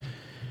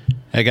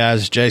Hey guys,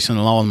 it's Jason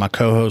along with my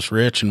co-host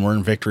Rich, and we're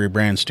in Victory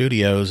Brand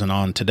Studios, and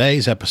on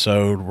today's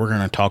episode we're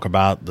going to talk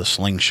about the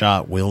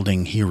Slingshot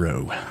wielding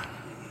hero.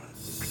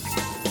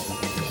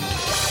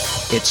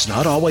 It's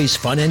not always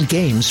fun and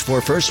games for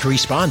first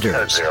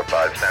responders.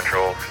 05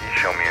 Central, you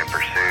show me in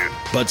pursuit.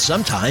 But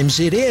sometimes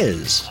it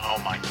is.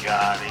 Oh my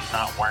God, he's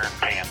not wearing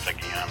pants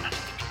again.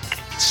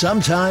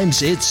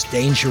 Sometimes it's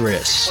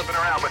dangerous. Flipping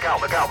around, look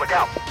out, look out, look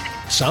out.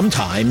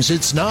 Sometimes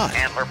it's not.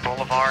 Antler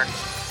Boulevard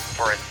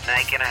for a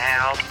snake in a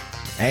house.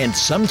 And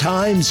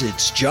sometimes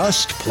it's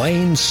just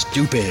plain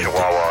stupid.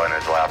 Chihuahua in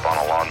his lap on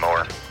a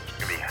lawnmower.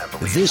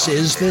 This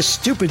is the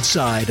stupid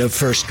side of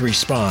first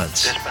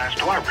response. Dispatch,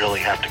 do I really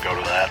have to go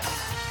to that?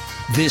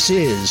 This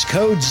is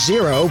Code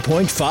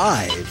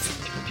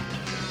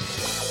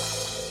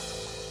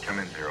 0.5. Come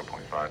in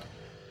 0.5.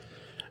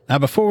 Now,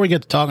 before we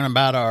get to talking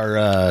about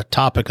our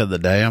topic of the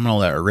day, I'm going to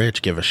let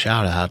Rich give a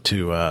shout out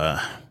to,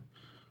 what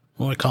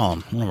do we call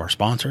him? One of our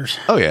sponsors?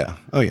 Oh, yeah.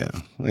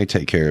 They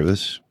take care of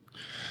us.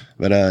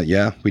 But,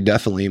 we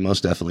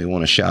most definitely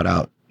want to shout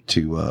out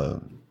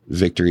to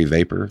Victory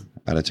Vapor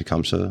out of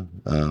Tecumseh.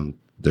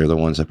 They're the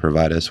ones that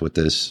provide us with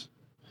this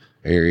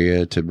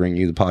area to bring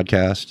you the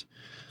podcast.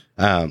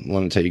 I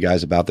want to tell you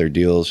guys about their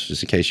deals,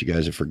 just in case you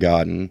guys have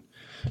forgotten.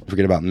 Don't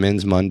forget about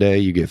Men's Monday,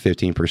 you get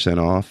 15%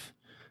 off.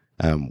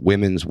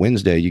 Women's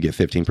Wednesday, you get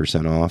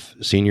 15% off.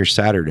 Senior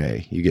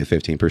Saturday, you get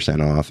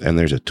 15% off. And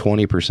there's a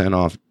 20%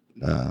 off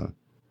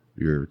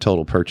your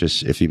total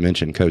purchase if you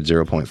mention code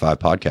 0.5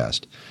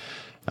 podcast.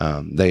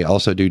 They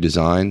also do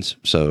designs.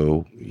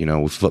 So,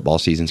 with football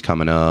season's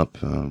coming up,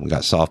 we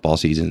got softball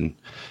season,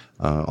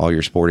 all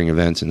your sporting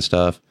events and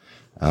stuff.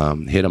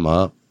 Hit them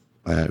up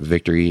at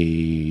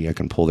Victory. I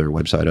can pull their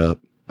website up.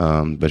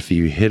 But if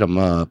you hit them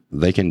up,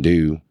 they can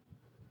do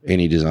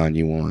any design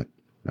you want,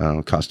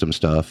 custom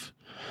stuff.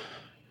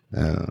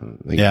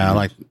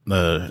 Like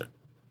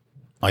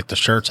the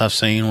shirts I've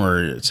seen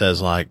where it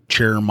says like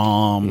cheer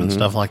mom and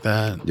stuff like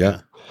that.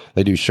 Yeah.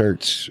 They do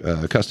shirts,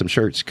 custom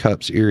shirts,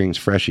 cups, earrings,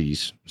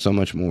 freshies, so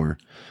much more.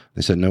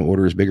 They said no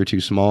order is big or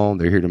too small.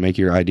 They're here to make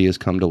your ideas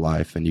come to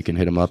life, and you can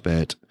hit them up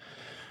at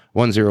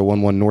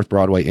 1011 North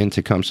Broadway in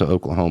Tecumseh,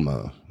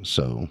 Oklahoma.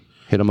 So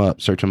hit them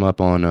up, search them up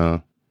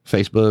on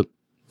Facebook,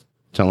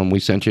 tell them we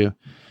sent you.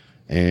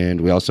 And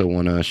we also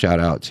want to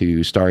shout out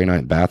to Starry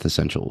Night Bath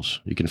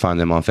Essentials. You can find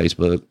them on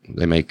Facebook.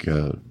 They make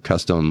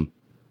custom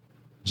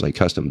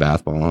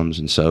bath bombs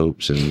and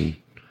soaps and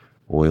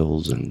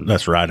oils, and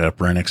that's right up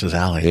Renix's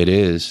alley. It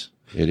is.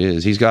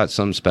 He's got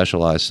some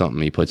specialized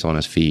something he puts on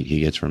his feet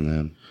he gets from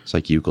them. It's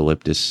like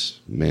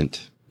eucalyptus,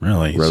 mint,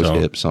 really, rose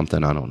hip,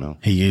 something, I don't know.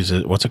 He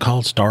uses, what's it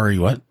called? Starry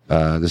what?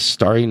 The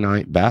Starry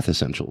Night Bath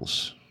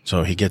Essentials.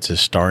 So he gets his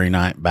Starry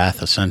Night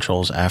Bath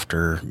Essentials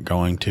after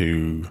going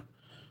to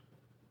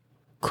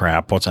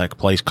what's that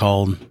place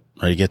called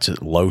where he gets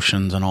it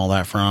lotions and all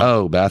that from?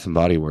 Oh, Bath and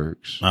Body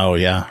Works. Oh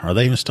yeah, are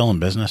they even still in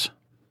business?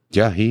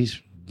 Yeah,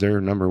 he's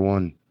their number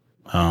one.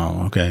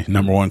 Oh, okay.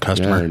 Number one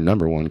customer. Yeah,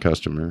 number one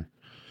customer.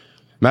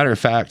 Matter of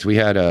fact, we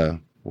had a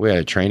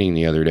training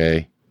the other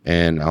day,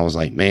 and I was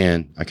like,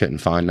 man, I couldn't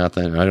find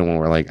nothing. I didn't want to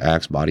wear like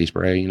Axe body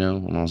spray,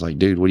 And I was like,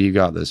 dude, what do you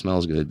got that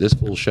smells good? This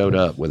fool showed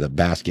up with a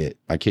basket.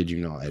 I kid you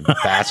not, a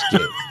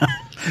basket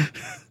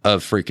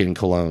of freaking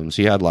colognes.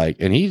 He had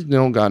and he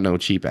don't got no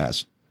cheap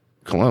ass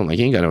cologne. Like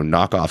he ain't got no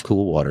knockoff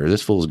Cool Water.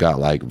 This fool's got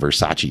like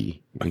Versace,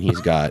 and he's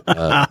got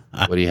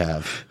what do you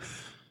have?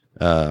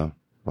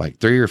 Like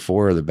 3 or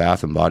 4 of the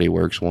Bath and Body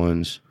Works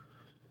ones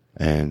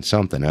and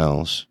something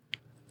else.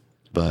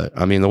 But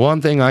I mean, the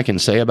one thing I can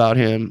say about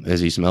him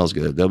is he smells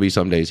good. There'll be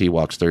some days he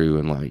walks through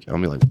and I'll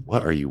be like,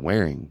 what are you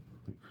wearing?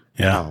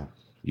 Yeah. Wow,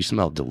 you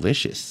smell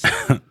delicious.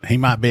 He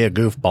might be a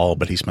goofball,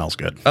 but he smells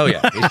good. Oh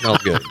yeah. He smells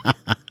good.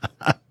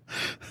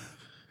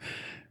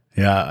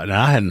 Yeah. And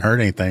I hadn't heard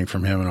anything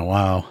from him in a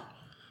while,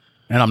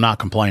 and I'm not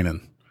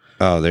complaining.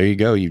 Oh, there you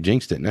go. You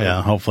jinxed it now.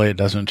 Yeah. Hopefully it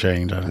doesn't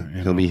change.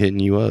 He'll be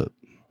hitting you up.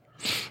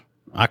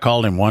 I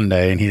called him one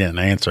day and he didn't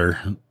answer.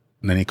 And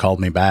then he called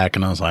me back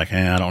and I was like,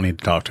 I don't need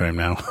to talk to him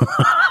now.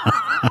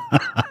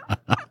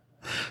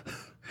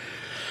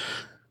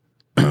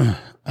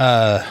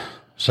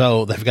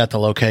 So they've got the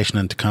location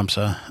in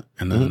Tecumseh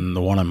and then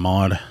the one in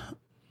Maud.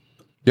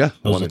 Yeah.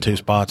 Those are 2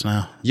 spots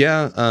now.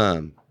 Yeah.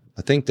 I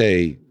think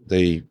they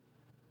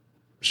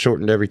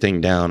shortened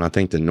everything down. I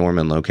think the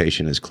Norman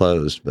location is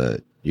closed,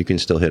 but you can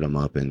still hit them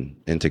up in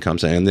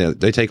Tecumseh. And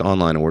they take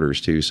online orders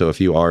too. So if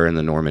you are in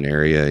the Norman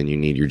area and you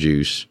need your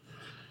juice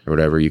or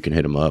whatever, you can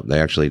hit them up.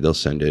 They'll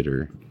send it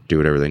or do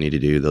whatever they need to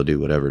do. They'll do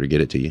whatever to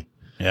get it to you.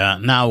 Yeah.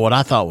 Now, what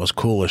I thought was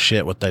cool as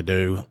shit, what they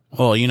do.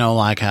 Well,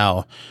 like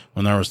how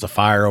when there was the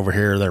fire over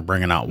here, they're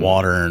bringing out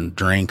water and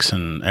drinks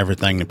and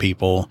everything to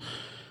people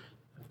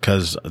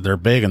because they're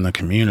big in the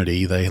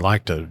community. They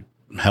like to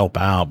help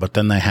out. But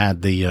then they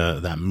had the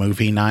that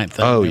movie night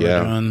thing. Oh, they yeah.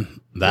 were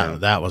doing.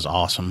 That was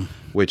awesome.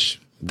 Which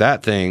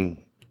that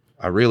thing,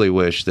 I really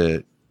wish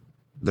that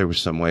there was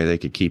some way they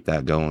could keep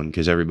that going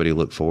because everybody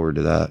looked forward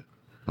to that.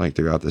 like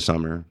throughout the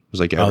summer. It was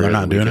like Oh, every they're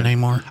other not doing it weekend.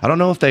 anymore? I don't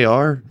know if they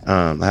are.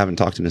 I haven't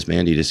talked to Miss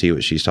Mandy to see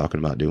what she's talking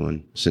about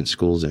doing since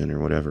school's in or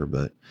whatever.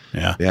 But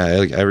Yeah.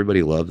 like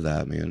everybody loved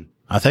that, man.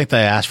 I think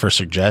they asked for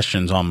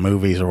suggestions on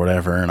movies or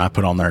whatever, and I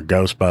put on there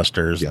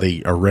Ghostbusters,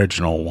 the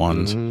original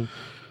ones. Mm-hmm.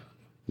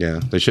 Yeah,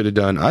 they should have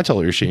done. I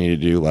told her she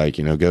needed to do like,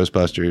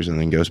 Ghostbusters and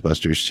then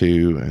Ghostbusters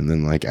 2 and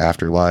then like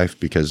Afterlife,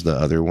 because the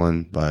other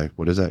one by,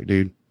 what is that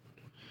dude?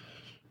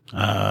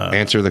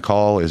 Answer the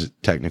Call is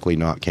technically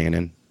not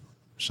canon.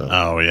 So,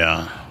 Oh,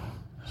 yeah.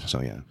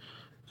 yeah.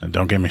 And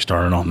don't get me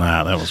started on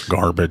that. That was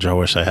garbage. I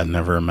wish they had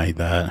never made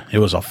that. It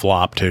was a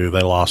flop, too.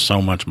 They lost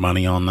so much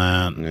money on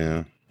that.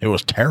 Yeah. It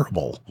was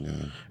terrible.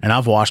 Yeah. And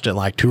I've watched it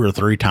like 2 or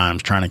 3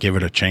 times trying to give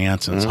it a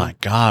chance. And it's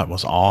like, God, it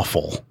was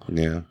awful.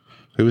 Yeah.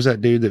 Who was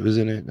that dude that was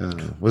in it?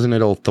 Wasn't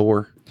it old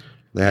Thor?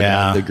 They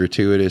had the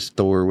gratuitous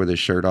Thor with his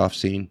shirt off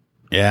scene.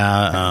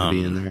 Yeah.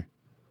 Be in there.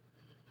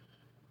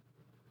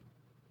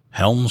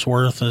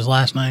 Helmsworth, his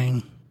last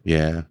name?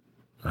 Yeah.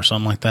 Or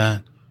something like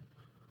that.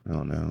 I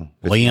don't know.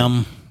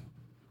 Liam?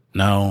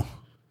 No.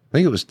 I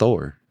think it was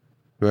Thor.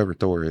 Whoever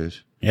Thor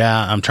is.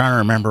 Yeah, I'm trying to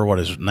remember what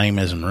his name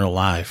is in real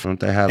life. Don't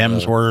they have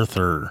Hemsworth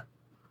or...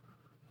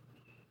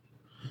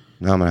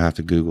 Now I'm going to have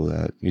to Google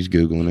that. He's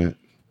Googling it.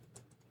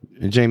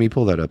 And Jamie,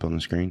 pull that up on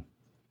the screen.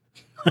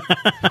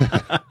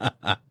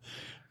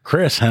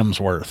 Chris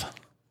Hemsworth.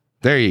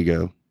 There you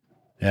go.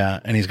 Yeah,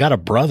 and he's got a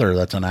brother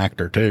that's an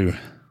actor, too.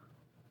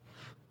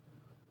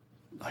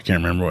 I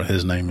can't remember what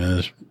his name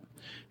is.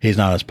 He's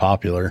not as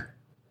popular.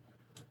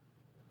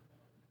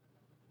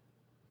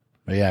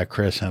 But yeah,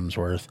 Chris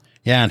Hemsworth.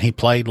 Yeah, and he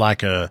played like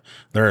their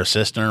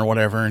assistant or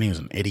whatever, and he was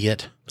an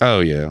idiot.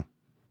 Oh, yeah.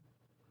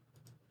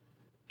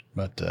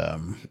 But, all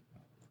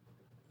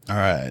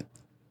right.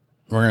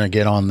 We're going to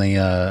get on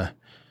the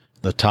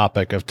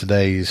topic of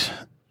today's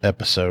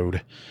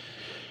episode.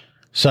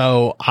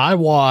 So I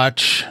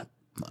watch,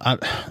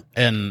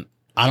 and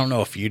I don't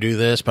know if you do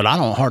this, but I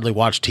don't hardly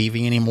watch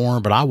TV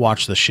anymore, but I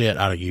watch the shit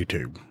out of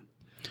YouTube.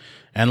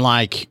 And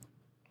like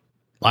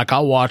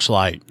I'll watch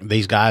like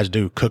these guys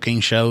do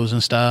cooking shows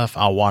and stuff.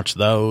 I'll watch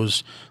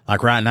those.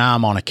 Like right now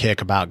I'm on a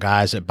kick about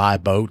guys that buy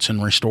boats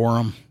and restore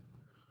them.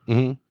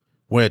 Mm-hmm.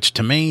 Which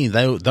to me,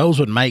 those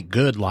would make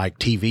good like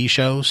TV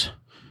shows.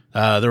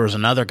 There was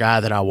another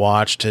guy that I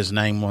watched. His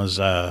name was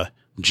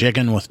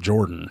Jiggin' with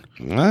Jordan.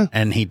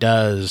 And he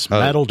does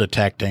metal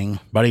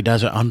detecting, but he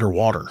does it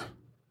underwater.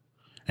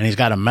 And he's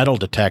got a metal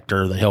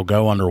detector that he'll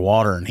go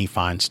underwater and he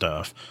finds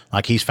stuff.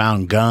 Like he's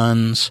found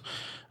guns.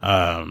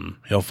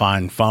 He'll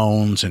find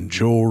phones and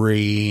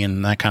jewelry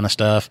and that kind of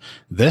stuff.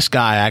 This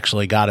guy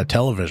actually got a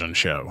television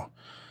show.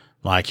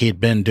 Like he'd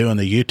been doing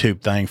the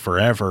YouTube thing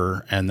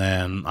forever. And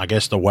then I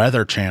guess the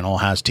Weather Channel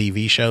has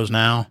TV shows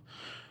now.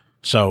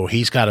 So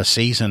he's got a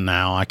season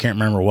now. I can't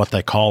remember what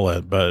they call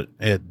it, but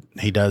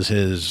he does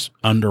his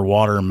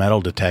underwater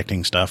metal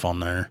detecting stuff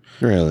on there.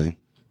 Really?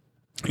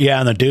 Yeah.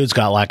 And the dude's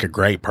got like a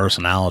great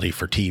personality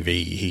for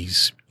TV.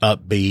 He's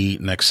upbeat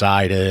and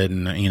excited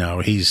and,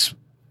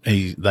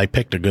 they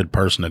picked a good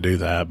person to do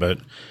that. But,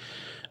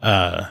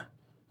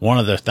 one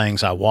of the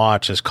things I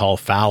watch is called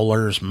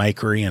Fowler's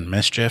Makery and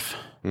Mischief.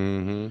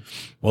 Mm-hmm.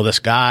 Well, this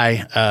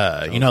guy,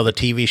 the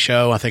TV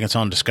show, I think it's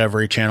on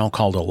Discovery Channel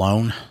called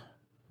Alone.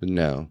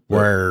 No.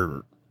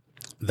 Where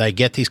they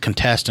get these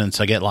contestants,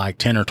 they get like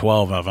 10 or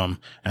 12 of them,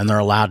 and they're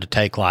allowed to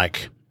take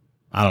like,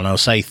 I don't know,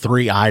 say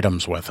 3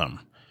 items with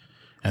them.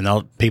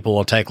 And people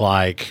will take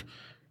like,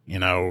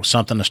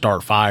 something to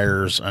start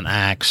fires, an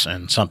axe,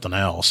 and something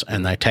else.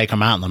 And they take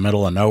them out in the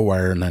middle of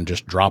nowhere and then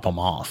just drop them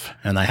off.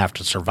 And they have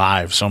to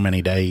survive so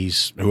many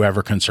days,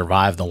 whoever can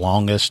survive the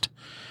longest.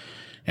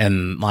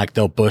 And like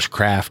they'll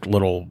bushcraft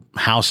little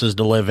houses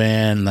to live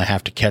in. They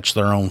have to catch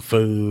their own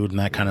food and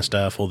that kind of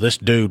stuff. Well, this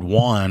dude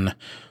won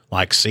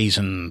like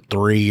season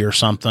 3 or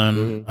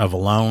something of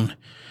Alone.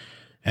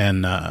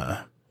 And,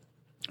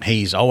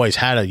 he's always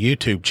had a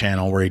YouTube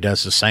channel where he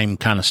does the same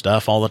kind of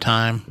stuff all the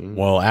time. Mm-hmm.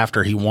 Well,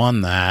 after he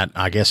won that,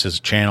 I guess his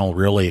channel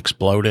really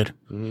exploded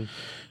and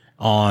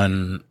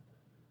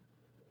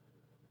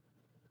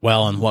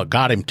what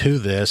got him to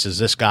this is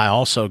this guy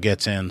also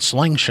gets in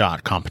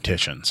slingshot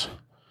competitions.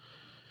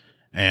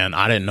 And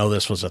I didn't know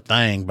this was a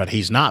thing, but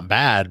he's not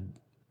bad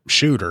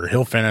shooter.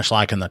 He'll finish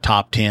like in the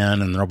top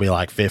 10 and there'll be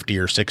like 50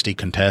 or 60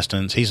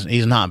 contestants.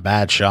 He's not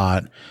bad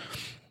shot.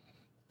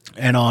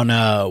 And on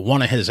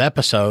one of his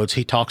episodes,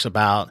 he talks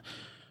about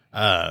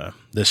the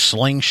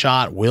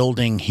slingshot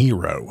wielding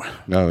hero.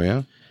 Oh,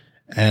 yeah?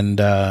 And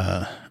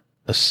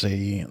let's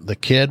see. The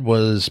kid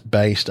was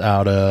based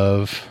out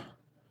of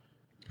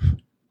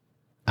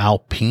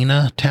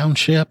Alpena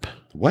Township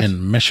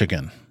in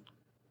Michigan.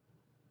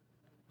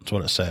 That's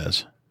what it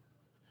says.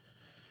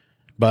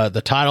 But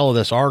the title of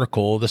this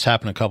article, this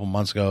happened a couple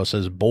months ago, it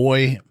says,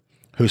 Boy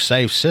who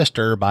saved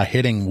sister by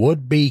hitting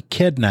would-be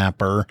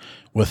kidnapper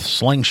with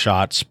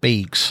slingshot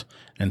speaks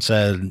and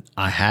said,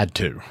 I had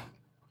to.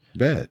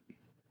 Bet.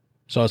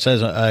 So it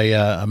says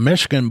a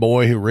Michigan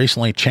boy who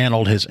recently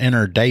channeled his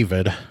inner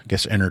David, I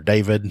guess inner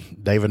David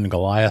and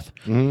Goliath,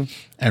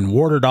 and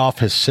warded off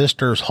his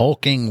sister's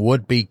hulking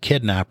would-be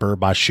kidnapper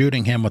by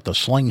shooting him with a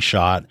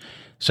slingshot,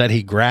 said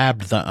he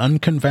grabbed the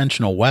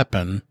unconventional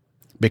weapon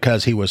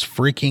because he was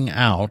freaking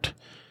out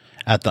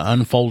at the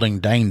unfolding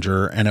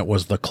danger, and it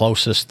was the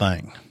closest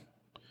thing.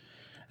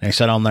 And he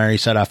said on there,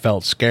 I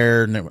felt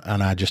scared,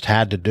 and I just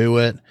had to do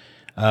it.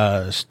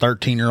 This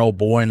 13-year-old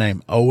boy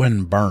named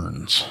Owen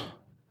Burns.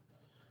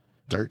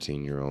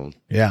 13-year-old.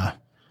 Yeah.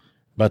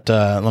 But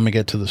let me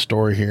get to the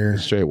story here.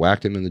 Straight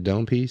whacked him in the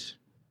dome piece?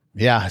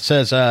 Yeah. It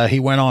says he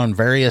went on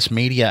various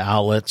media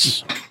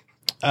outlets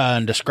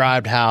and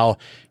described how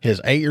his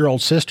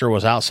 8-year-old sister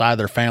was outside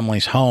their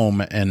family's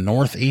home in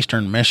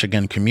northeastern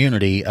Michigan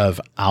community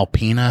of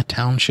Alpena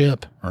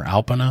Township, or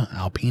Alpena,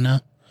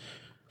 Alpena.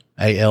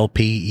 That's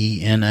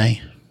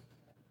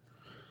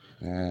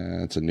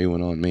a new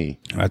one on me.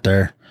 Right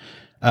there.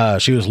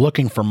 She was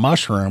looking for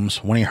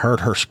mushrooms when he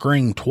heard her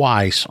scream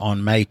twice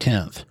on May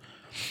 10th.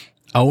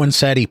 Owen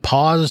said he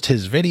paused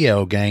his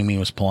video game he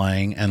was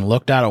playing and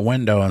looked out a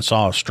window and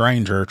saw a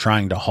stranger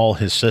trying to haul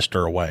his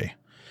sister away.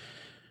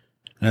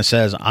 And it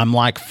says, I'm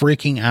like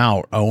freaking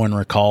out, Owen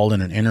recalled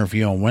in an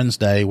interview on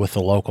Wednesday with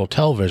the local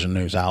television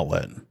news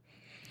outlet.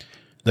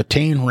 The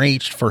teen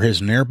reached for his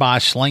nearby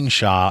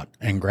slingshot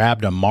and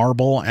grabbed a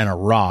marble and a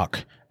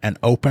rock and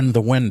opened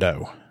the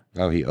window.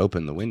 Oh, he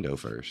opened the window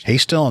first.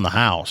 He's still in the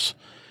house.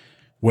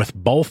 With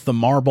both the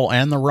marble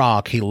and the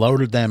rock, he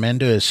loaded them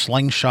into his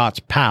slingshot's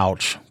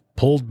pouch,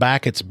 pulled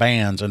back its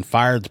bands, and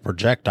fired the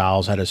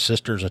projectiles at his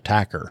sister's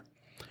attacker.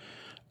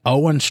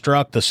 Owen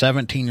struck the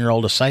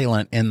 17-year-old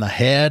assailant in the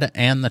head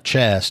and the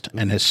chest,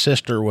 and his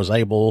sister was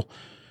able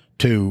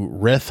to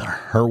writhe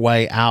her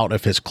way out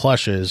of his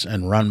clutches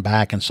and run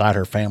back inside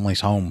her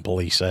family's home,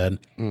 police said.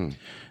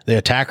 The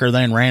attacker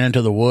then ran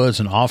into the woods,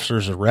 and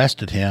officers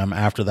arrested him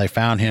after they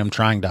found him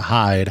trying to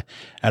hide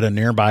at a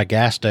nearby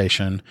gas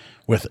station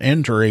with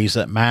injuries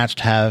that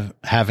matched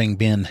having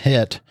been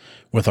hit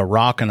with a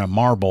rock and a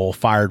marble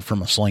fired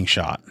from a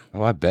slingshot.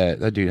 Oh, I bet.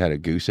 That dude had a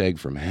goose egg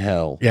from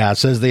hell. Yeah, it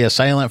says the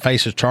assailant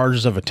faces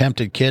charges of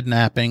attempted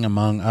kidnapping,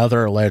 among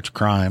other alleged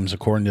crimes,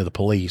 according to the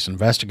police.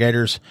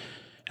 Investigators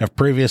have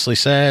previously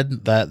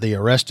said that the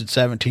arrested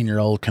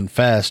 17-year-old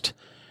confessed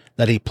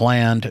that he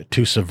planned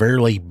to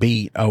severely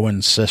beat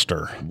Owen's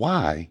sister.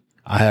 Why?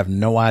 I have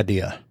no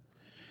idea.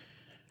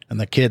 And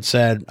the kid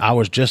said, I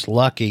was just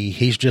lucky.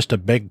 He's just a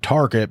big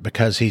target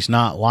because he's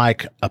not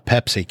like a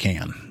Pepsi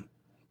can.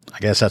 I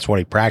guess that's what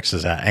he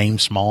practices at. Aim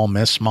small,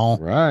 miss small.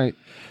 Right.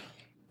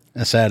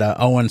 It said,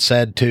 Owen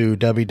said to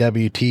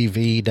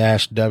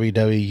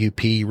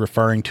WWTV-WWUP,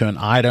 referring to an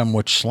item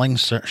which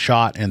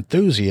slingshot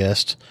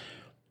enthusiasts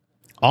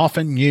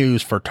often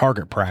use for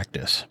target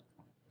practice.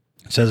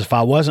 It says, if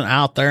I wasn't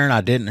out there and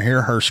I didn't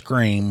hear her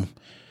scream,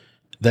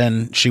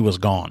 then she was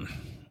gone.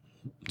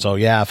 So,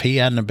 yeah, if he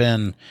hadn't have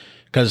been,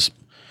 because,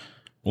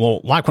 well,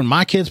 like when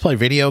my kids play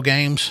video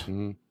games,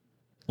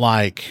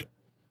 like,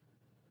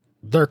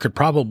 there could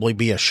probably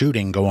be a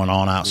shooting going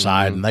on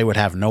outside and they would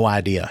have no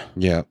idea.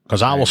 Yeah.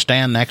 Because I will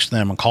stand next to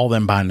them and call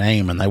them by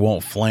name and they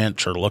won't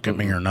flinch or look at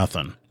me or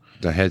nothing.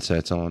 The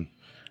headset's on.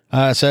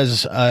 It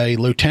says a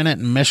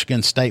lieutenant in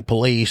Michigan State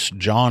Police,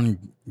 John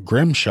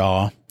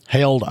Grimshaw,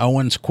 hailed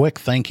Owen's quick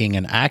thinking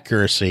and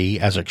accuracy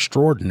as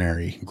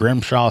extraordinary.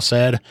 Grimshaw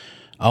said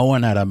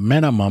Owen at a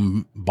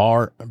minimum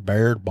barred,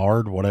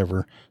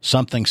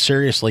 something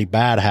seriously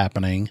bad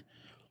happening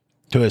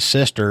to his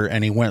sister,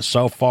 and he went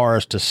so far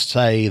as to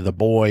say the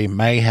boy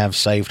may have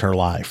saved her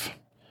life.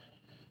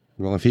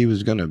 Well, if he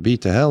was going to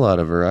beat the hell out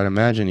of her, I'd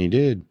imagine he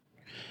did.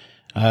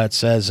 It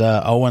says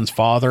Owen's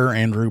father,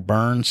 Andrew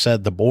Burns,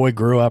 said the boy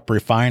grew up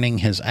refining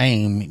his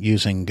aim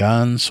using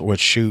guns which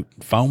shoot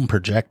foam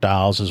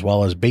projectiles as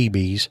well as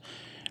BBs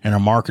and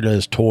are marketed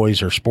as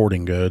toys or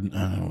sporting good.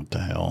 What the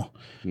hell?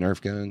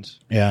 Nerf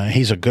guns. Yeah,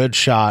 he's a good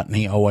shot, and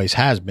he always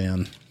has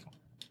been.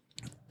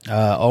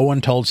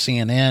 Owen told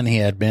CNN he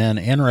had been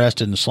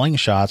interested in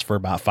slingshots for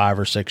about 5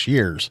 or 6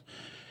 years.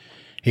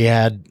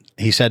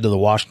 He said to the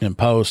Washington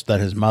Post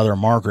that his mother,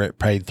 Margaret,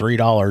 paid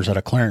 $3 at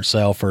a clearance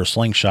sale for a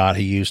slingshot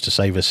he used to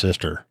save his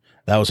sister.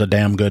 That was a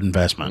damn good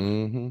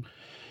investment.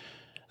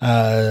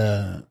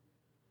 It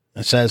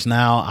says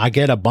now, I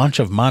get a bunch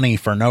of money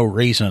for no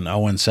reason,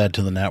 Owen said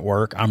to the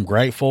network. I'm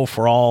grateful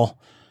for all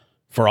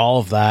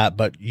of that,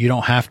 but you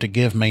don't have to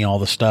give me all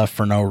the stuff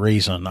for no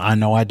reason. I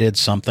know I did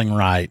something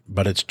right,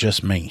 but it's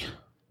just me.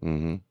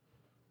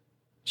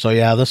 So,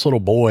 yeah, this little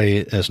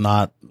boy is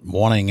not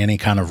wanting any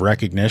kind of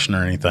recognition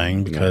or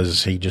anything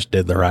because he just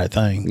did the right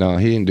thing. No,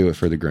 he didn't do it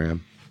for the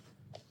gram.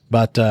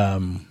 But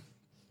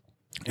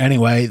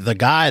anyway, the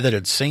guy that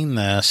had seen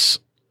this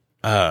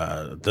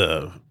on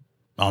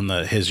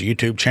his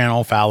YouTube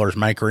channel, Fowler's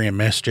Makery and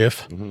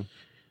Mischief,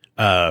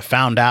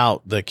 found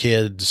out the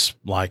kid's,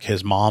 like,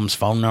 his mom's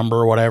phone number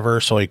or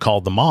whatever. So he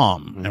called the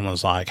mom and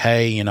was like,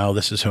 hey,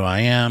 this is who I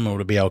am.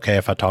 Would it be okay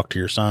if I talked to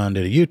your son,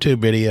 did a YouTube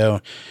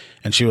video?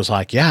 And she was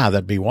like, yeah,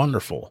 that'd be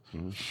wonderful.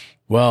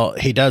 Well,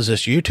 he does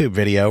this YouTube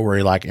video where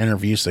he like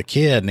interviews the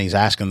kid and he's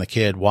asking the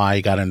kid why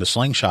he got into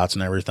slingshots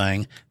and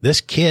everything.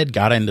 This kid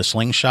got into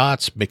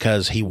slingshots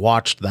because he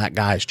watched that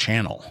guy's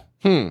channel.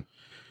 And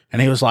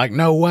he was like,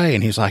 no way.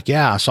 And he's like,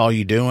 yeah, I saw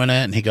you doing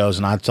it. And he goes,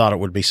 and I thought it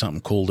would be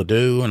something cool to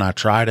do. And I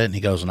tried it. And he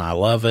goes, and I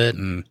love it.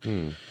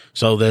 And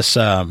so this,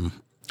 I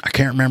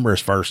can't remember his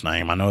first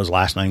name. I know his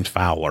last name's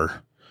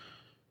Fowler,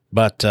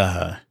 but,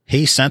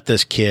 he sent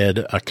this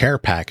kid a care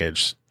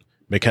package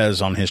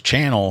because on his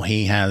channel,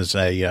 he has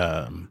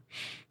a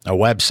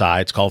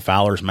website. It's called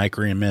Fowler's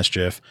Makery and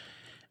Mischief.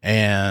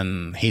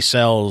 And he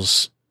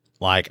sells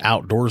like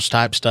outdoors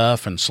type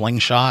stuff and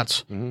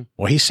slingshots.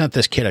 Well, he sent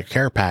this kid a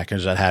care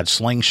package that had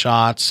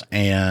slingshots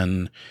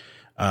and,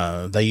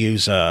 they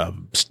use,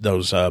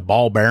 those,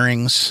 ball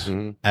bearings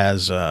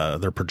as,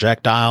 their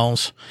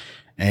projectiles.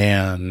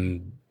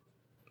 And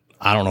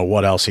I don't know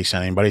what else he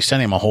sent him, but he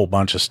sent him a whole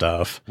bunch of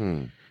stuff.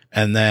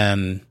 And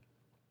then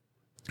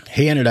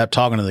he ended up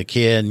talking to the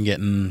kid and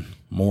getting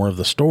more of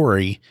the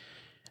story.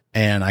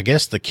 And I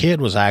guess the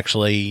kid was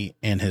actually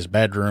in his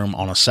bedroom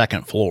on a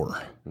second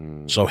floor.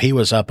 So he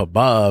was up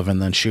above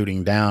and then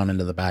shooting down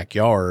into the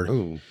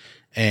backyard.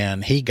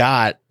 And he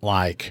got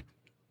like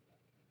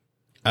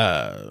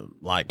a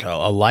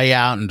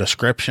layout and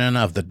description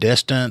of the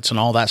distance and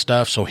all that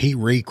stuff. So he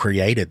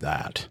recreated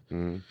that.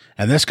 And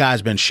this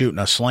guy's been shooting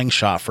a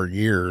slingshot for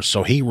years.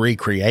 So he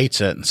recreates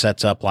it and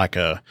sets up like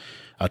a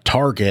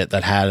target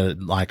that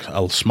had like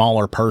a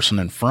smaller person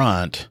in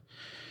front.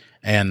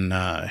 And,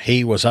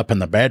 he was up in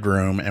the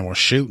bedroom and was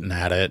shooting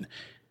at it.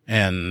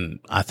 And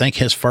I think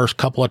his first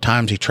couple of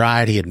times he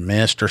tried, he had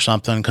missed or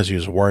something because he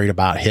was worried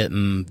about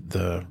hitting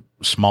the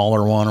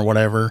smaller one or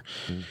whatever.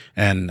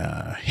 And,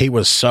 he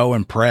was so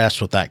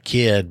impressed with that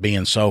kid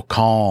being so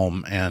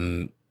calm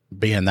and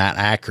being that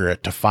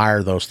accurate to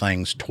fire those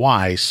things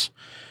twice,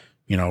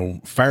 you know,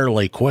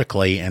 fairly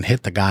quickly and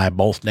hit the guy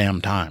both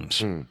damn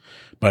times.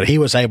 But he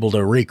was able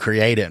to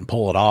recreate it and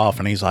pull it off.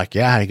 And he's like,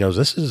 yeah, he goes,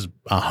 this is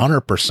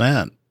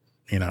 100%,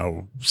 you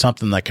know,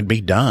 something that can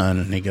be done.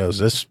 And he goes,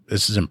 this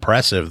is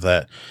impressive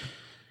that,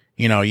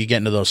 you know, you get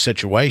into those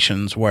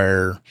situations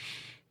where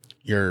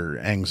your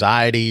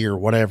anxiety or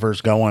whatever's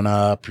going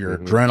up, your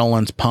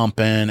adrenaline's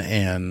pumping.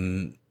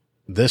 And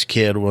this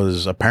kid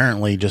was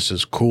apparently just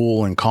as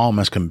cool and calm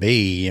as can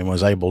be and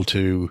was able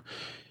to,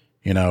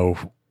 you know,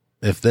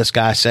 if this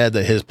guy said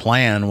that his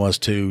plan was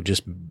to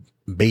just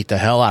beat the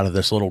hell out of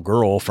this little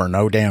girl for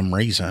no damn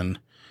reason,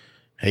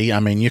 I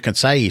mean, you can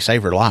say he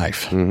saved her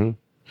life.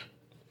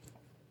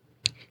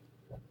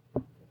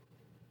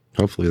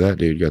 Hopefully that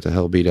dude got the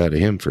hell beat out of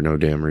him for no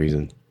damn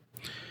reason.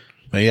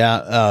 But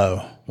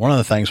yeah, one of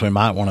the things we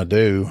might want to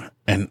do,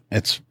 and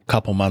it's a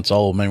couple months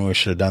old, maybe we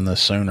should have done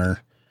this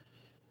sooner,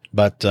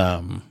 but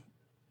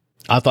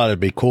I thought it'd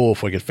be cool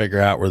if we could figure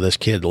out where this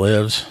kid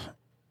lives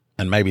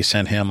and maybe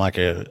send him like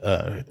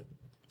a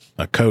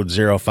code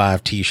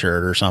 05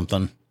 t-shirt or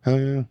something. Hell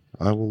yeah.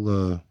 I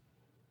will,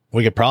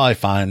 we could probably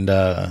find,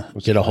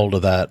 get a hold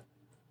of that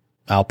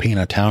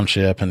Alpena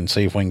Township and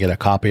see if we can get a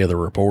copy of the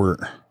report.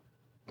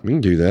 We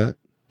can do that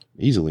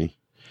easily.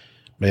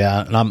 But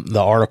yeah. And the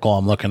article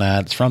I'm looking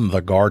at, it's from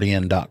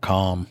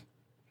theguardian.com,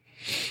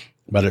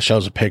 but it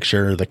shows a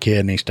picture of the kid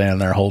and he's standing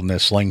there holding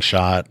his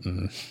slingshot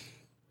and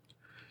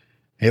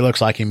he looks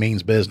like he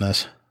means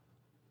business.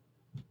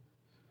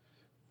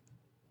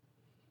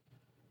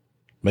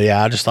 But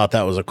yeah, I just thought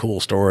that was a cool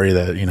story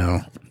that, you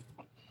know,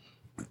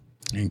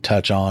 you can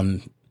touch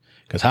on,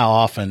 because how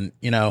often,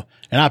 you know,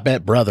 and I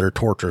bet brother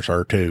tortures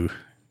her too,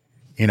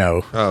 you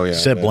know,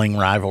 sibling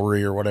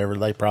rivalry or whatever.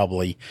 They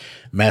probably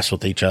mess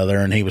with each other.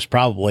 And he was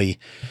probably,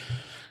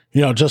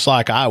 you know, just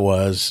like I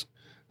was.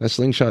 That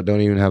slingshot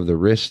don't even have the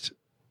wrist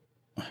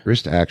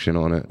action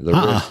on it.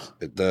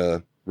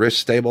 The wrist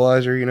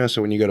stabilizer, you know,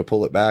 so when you go to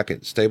pull it back,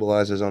 it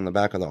stabilizes on the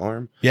back of the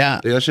arm. Yeah.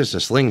 Dude, that's just a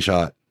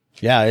slingshot.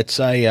 Yeah. It's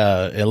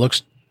it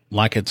looks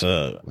like it's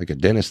like a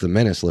Dennis the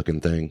Menace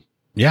looking thing.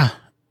 Yeah.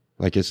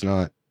 Like it's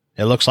not.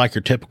 It looks like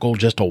your typical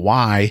just a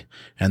Y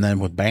and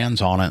then with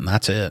bands on it and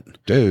that's it.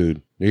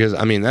 Dude, because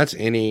I mean, that's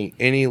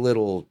any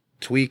little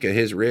tweak of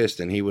his wrist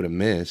and he would have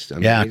missed. I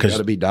mean, yeah. He's got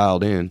to be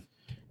dialed in.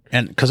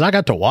 And cause I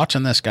got to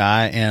watching this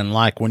guy and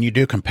like when you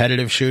do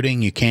competitive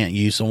shooting, you can't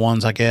use the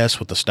ones, I guess,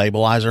 with the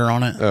stabilizer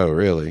on it. Oh,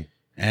 really?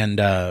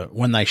 And,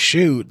 when they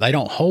shoot, they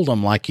don't hold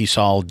them like you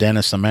saw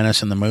Dennis the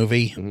Menace in the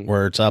movie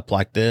where it's up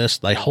like this.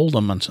 They hold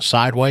them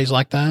sideways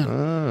like that.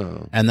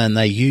 Oh. And then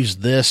they use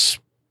this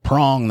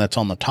prong that's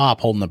on the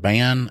top holding the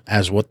band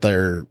as what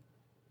they're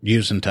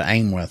using to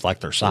aim with,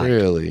 like their sight.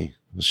 Really?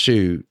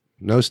 Shoot.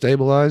 No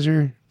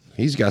stabilizer?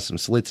 He's got some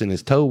slits in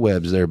his toe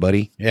webs there,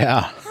 buddy.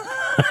 Yeah.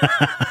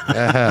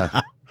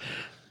 Yeah.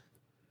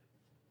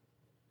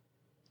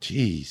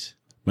 Jeez.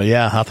 But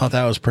yeah, I thought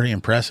that was pretty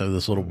impressive.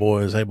 This little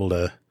boy is able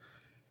to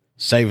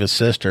save his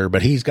sister,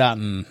 but he's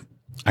gotten,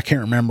 I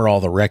can't remember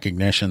all the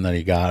recognition that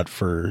he got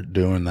for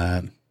doing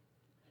that.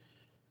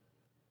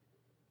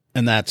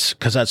 And that's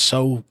because that's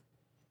so,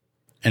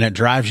 and it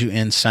drives you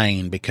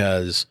insane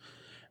because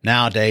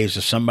nowadays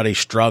if somebody's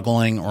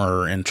struggling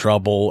or in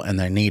trouble and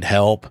they need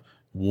help,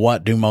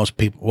 what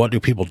do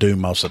people do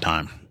most of the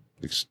time?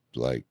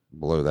 Like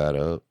blow that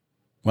up.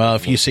 Well,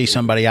 if you see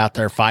somebody out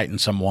there fighting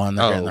someone,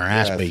 they're getting their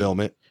ass beat. Film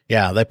it.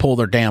 Yeah, they pull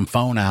their damn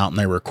phone out and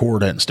they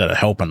record it instead of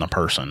helping the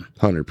person.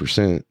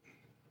 100%.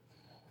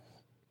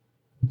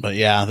 But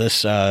yeah,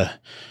 this and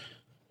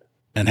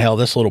hell,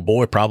 this little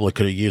boy probably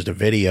could have used a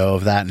video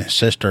of that and his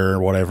sister or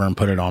whatever and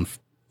put it on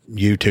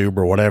YouTube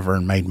or whatever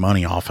and made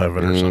money off of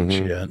it or some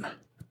shit.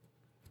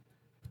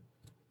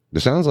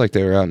 It sounds like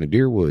they were out in the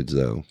deer woods,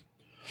 though.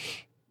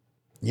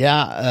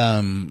 Yeah.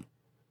 I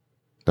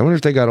wonder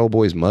if they got old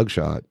boy's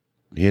mugshot.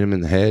 Hit him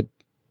in the head.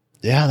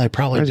 Yeah, they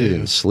probably Why do.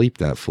 didn't sleep,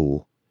 that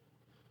fool.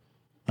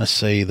 Let's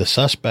see. The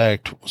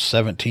suspect was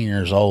 17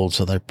 years old,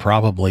 so they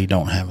probably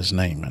don't have his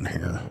name in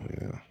here.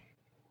 Yeah.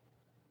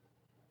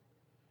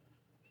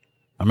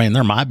 I mean,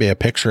 there might be a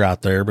picture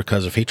out there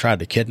because if he tried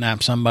to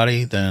kidnap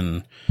somebody,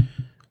 then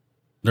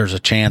there's a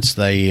chance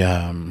they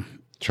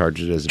charged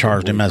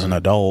him as an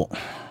adult.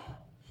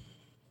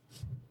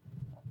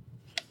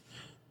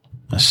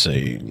 Let's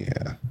see.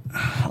 Yeah.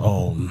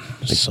 Old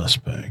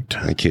suspect.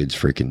 That kid's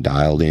freaking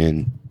dialed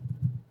in.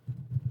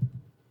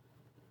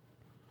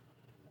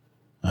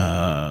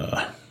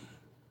 I'm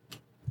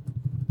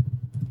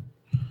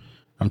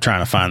trying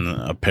to find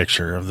a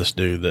picture of this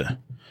dude that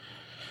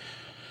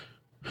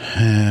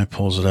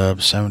pulls it up.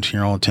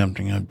 17-year-old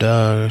attempting to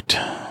abduct.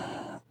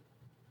 I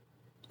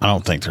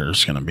don't think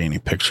there's going to be any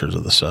pictures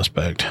of the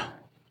suspect.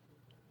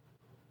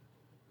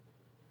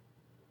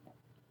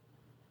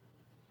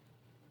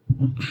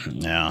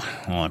 Yeah,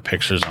 only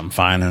pictures I'm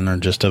finding are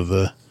just of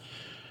the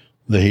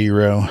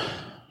hero.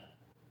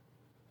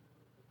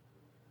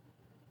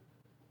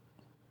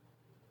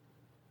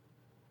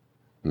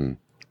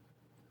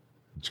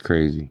 It's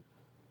crazy.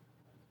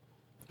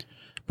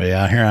 But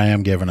yeah, here I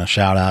am giving a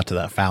shout out to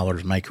that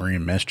Fowler's Makery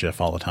and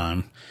Mischief all the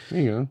time.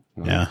 There you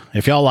go. Yeah.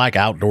 If y'all like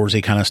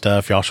outdoorsy kind of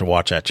stuff, y'all should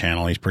watch that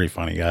channel. He's a pretty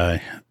funny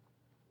guy.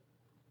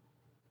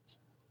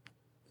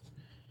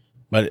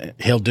 But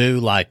he'll do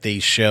like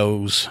these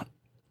shows,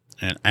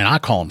 and I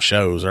call them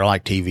shows. They're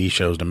like TV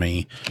shows to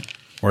me,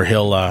 where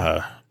he'll,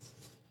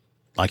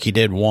 like he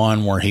did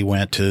one where he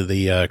went to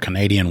the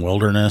Canadian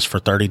wilderness for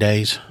 30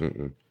 days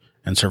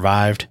and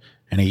survived.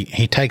 And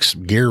he takes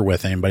gear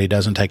with him, but he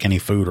doesn't take any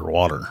food or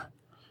water.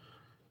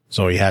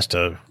 So he has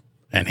to,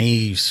 and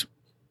he's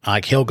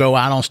like, he'll go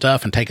out on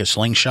stuff and take a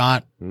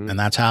slingshot, and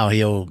that's how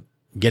he'll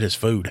get his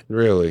food.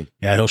 Really?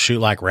 Yeah, he'll shoot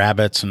like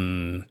rabbits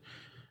and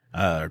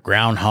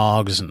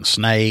groundhogs and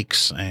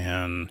snakes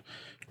and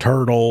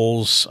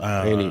turtles.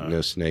 I ain't eating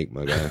no snake,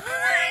 my guy.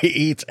 He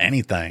eats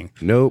anything.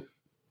 Nope.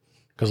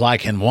 Because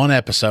like in one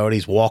episode,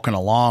 he's walking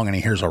along and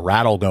he hears a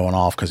rattle going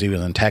off because he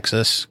was in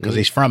Texas, because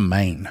he's from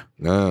Maine.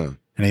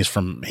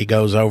 And he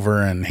goes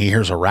over and he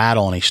hears a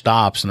rattle and he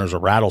stops and there's a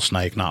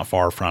rattlesnake not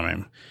far from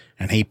him.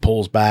 And he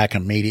pulls back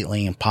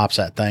immediately and pops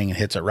that thing and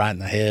hits it right in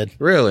the head.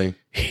 Really?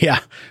 Yeah.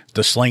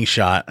 The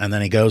slingshot. And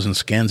then he goes and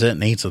skins it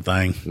and eats the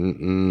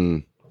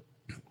thing.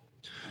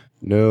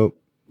 Nope.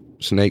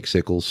 Snake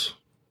sickles.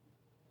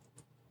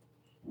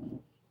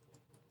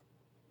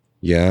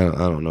 Yeah,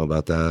 I don't know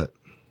about that.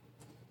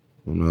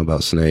 I don't know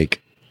about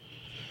snake.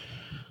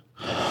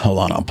 Hold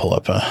on. I'll pull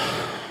up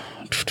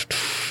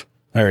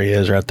there he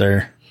is right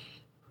there.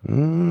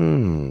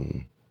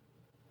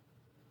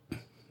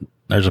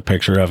 There's a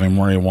picture of him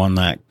where he won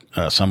that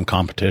some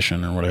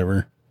competition or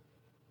whatever.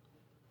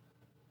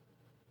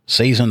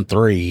 Season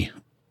 3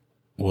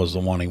 was the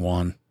one he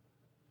won.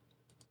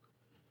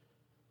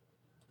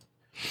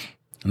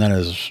 And then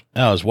his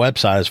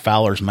website is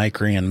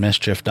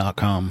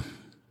fowlersmakeryandmischief.com.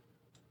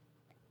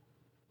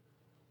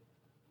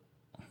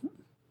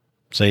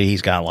 See,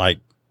 he's got like,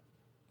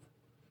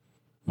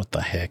 what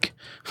the heck?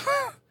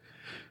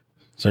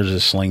 So there's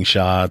just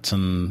slingshots,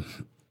 and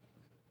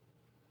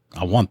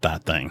I want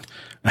that thing.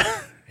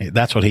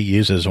 That's what he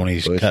uses when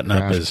he's cutting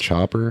up his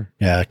chopper.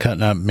 Yeah,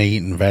 cutting up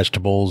meat and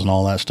vegetables and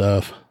all that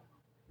stuff.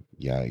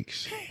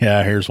 Yikes.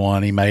 Yeah, here's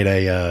one. He made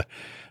a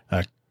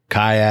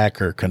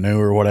kayak or canoe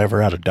or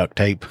whatever out of duct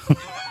tape.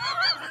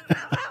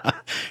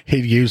 He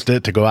used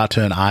it to go out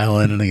to an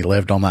island, and he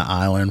lived on that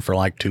island for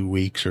like 2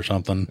 weeks or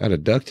something. Out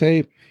of duct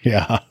tape?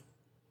 Yeah.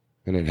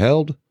 And it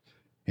held?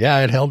 Yeah,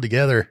 it held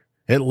together.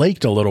 It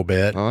leaked a little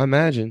bit. Oh, I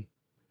imagine.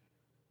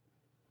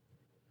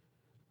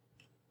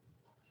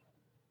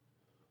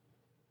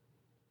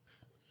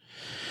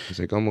 He's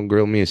like, I'm going to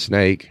grill me a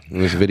snake. In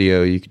this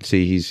video, you can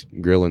see he's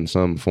grilling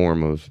some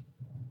form of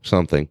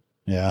something.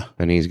 Yeah.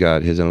 And he's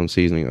got his own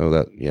seasoning. Oh,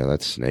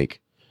 that's snake.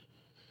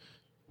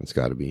 That's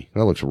got to be.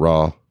 That looks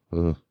raw.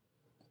 Ugh.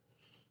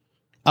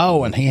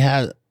 Oh, and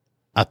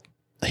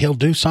he'll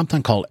do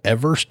something called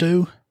Ever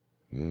Stew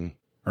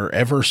or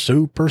Ever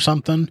Soup or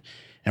something.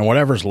 And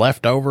whatever's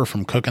left over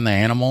from cooking the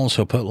animals,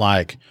 he'll put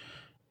like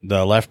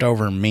the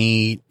leftover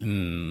meat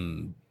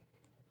and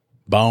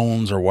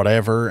bones or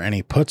whatever, and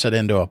he puts it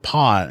into a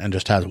pot and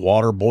just has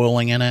water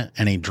boiling in it,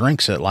 and he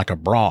drinks it like a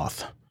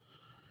broth.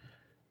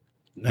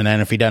 And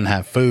then if he doesn't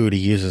have food, he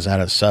uses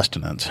that as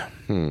sustenance.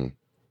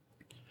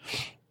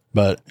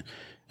 But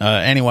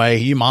Anyway,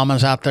 you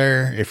mamas out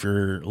there, if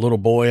your little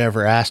boy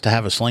ever asked to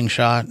have a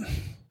slingshot,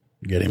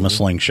 get him a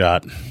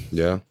slingshot.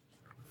 Yeah.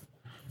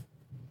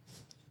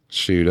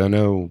 Shoot, I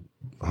know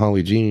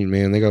Holly Jean,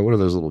 man, they got one of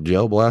those little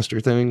gel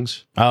blaster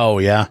things. Oh,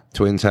 yeah.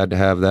 Twins had to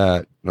have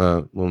that.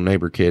 Little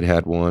neighbor kid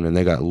had one, and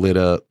they got lit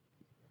up.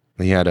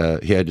 He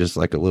had just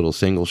like a little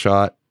single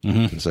shot.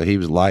 And so he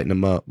was lighting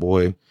them up,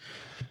 boy.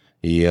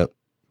 Yep.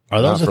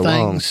 Are those the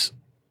things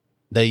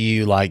that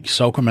you like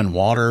soak them in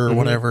water or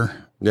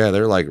whatever? Yeah,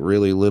 they're like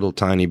really little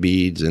tiny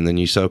beads, and then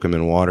you soak them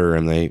in water,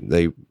 and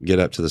they get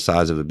up to the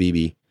size of a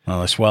BB.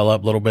 Oh, they swell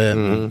up a little bit.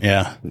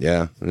 Yeah.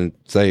 Yeah. And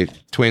say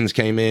twins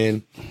came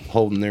in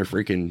holding their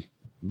freaking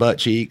butt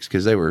cheeks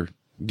because they were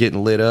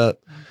getting lit up.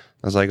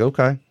 I was like,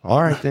 okay,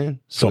 all right then.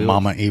 So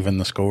mama even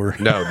the score?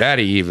 No,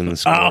 daddy even the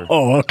score.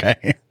 Oh,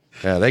 okay.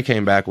 Yeah, they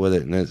came back with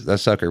it, and that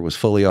sucker was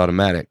fully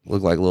automatic.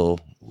 Looked like little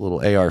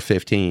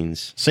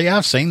AR-15s. See,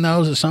 I've seen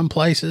those at some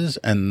places,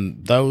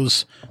 and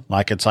those,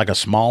 like, it's like a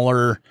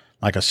smaller,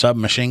 like a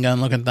submachine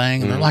gun looking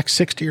thing, and they're like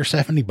 $60 or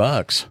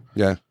 $70.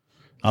 Yeah.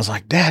 I was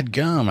like,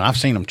 dadgum. And I've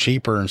seen them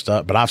cheaper and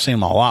stuff, but I've seen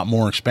them a lot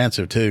more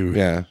expensive too.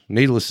 Yeah.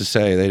 Needless to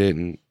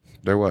say,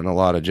 there wasn't a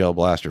lot of gel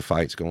blaster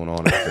fights going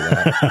on after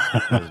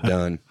that. It was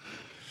done.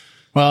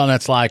 Well, and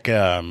it's like,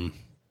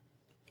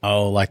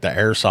 like the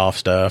airsoft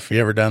stuff. You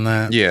ever done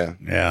that? Yeah.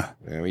 Yeah.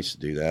 Yeah, we used to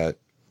do that.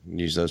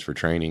 Use those for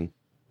training.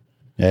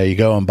 Yeah. You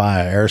go and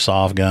buy an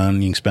airsoft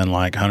gun, you can spend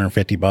like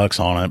 $150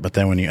 on it, but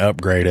then when you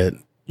upgrade it,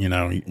 you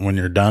know, when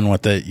you're done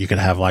with it, you could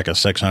have like a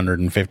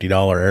 $650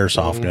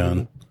 airsoft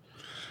gun.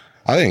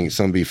 I think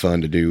something be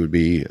fun to do would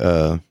be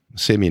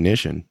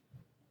simunition.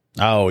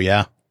 Oh,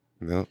 yeah.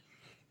 Yep.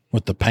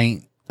 With the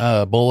paint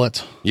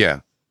bullets. Yeah.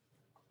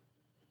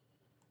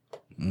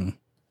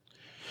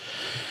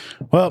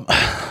 Well,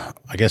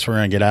 I guess we're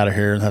going to get out of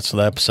here. That's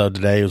the episode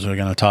today. We're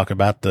going to talk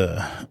about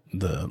the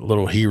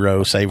little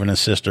hero saving his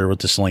sister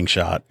with the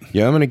slingshot.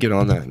 Yeah, I'm going to get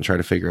on that and try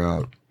to figure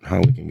out how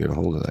we can get a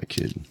hold of that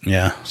kid.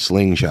 Yeah.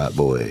 Slingshot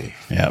boy.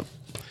 Yep.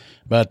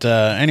 But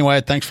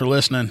anyway, thanks for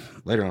listening.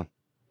 Later on.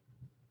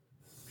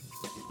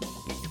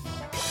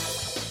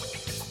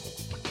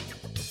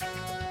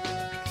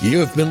 You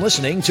have been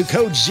listening to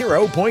Code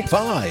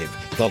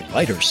 0.5, the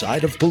lighter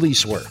side of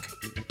police work.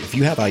 If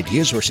you have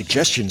ideas or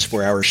suggestions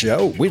for our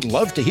show, we'd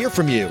love to hear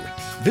from you.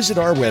 Visit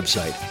our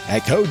website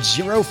at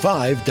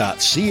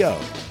code05.co.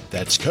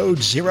 That's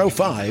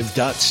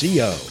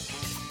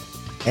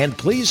code05.co. And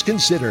please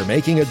consider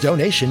making a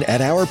donation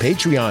at our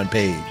Patreon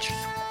page,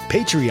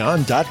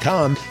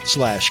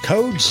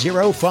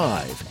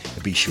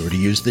 patreon.com/code05. Be sure to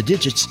use the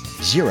digits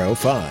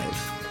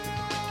 05.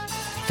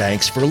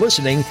 Thanks for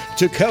listening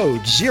to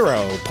Code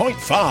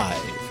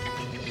 0.5.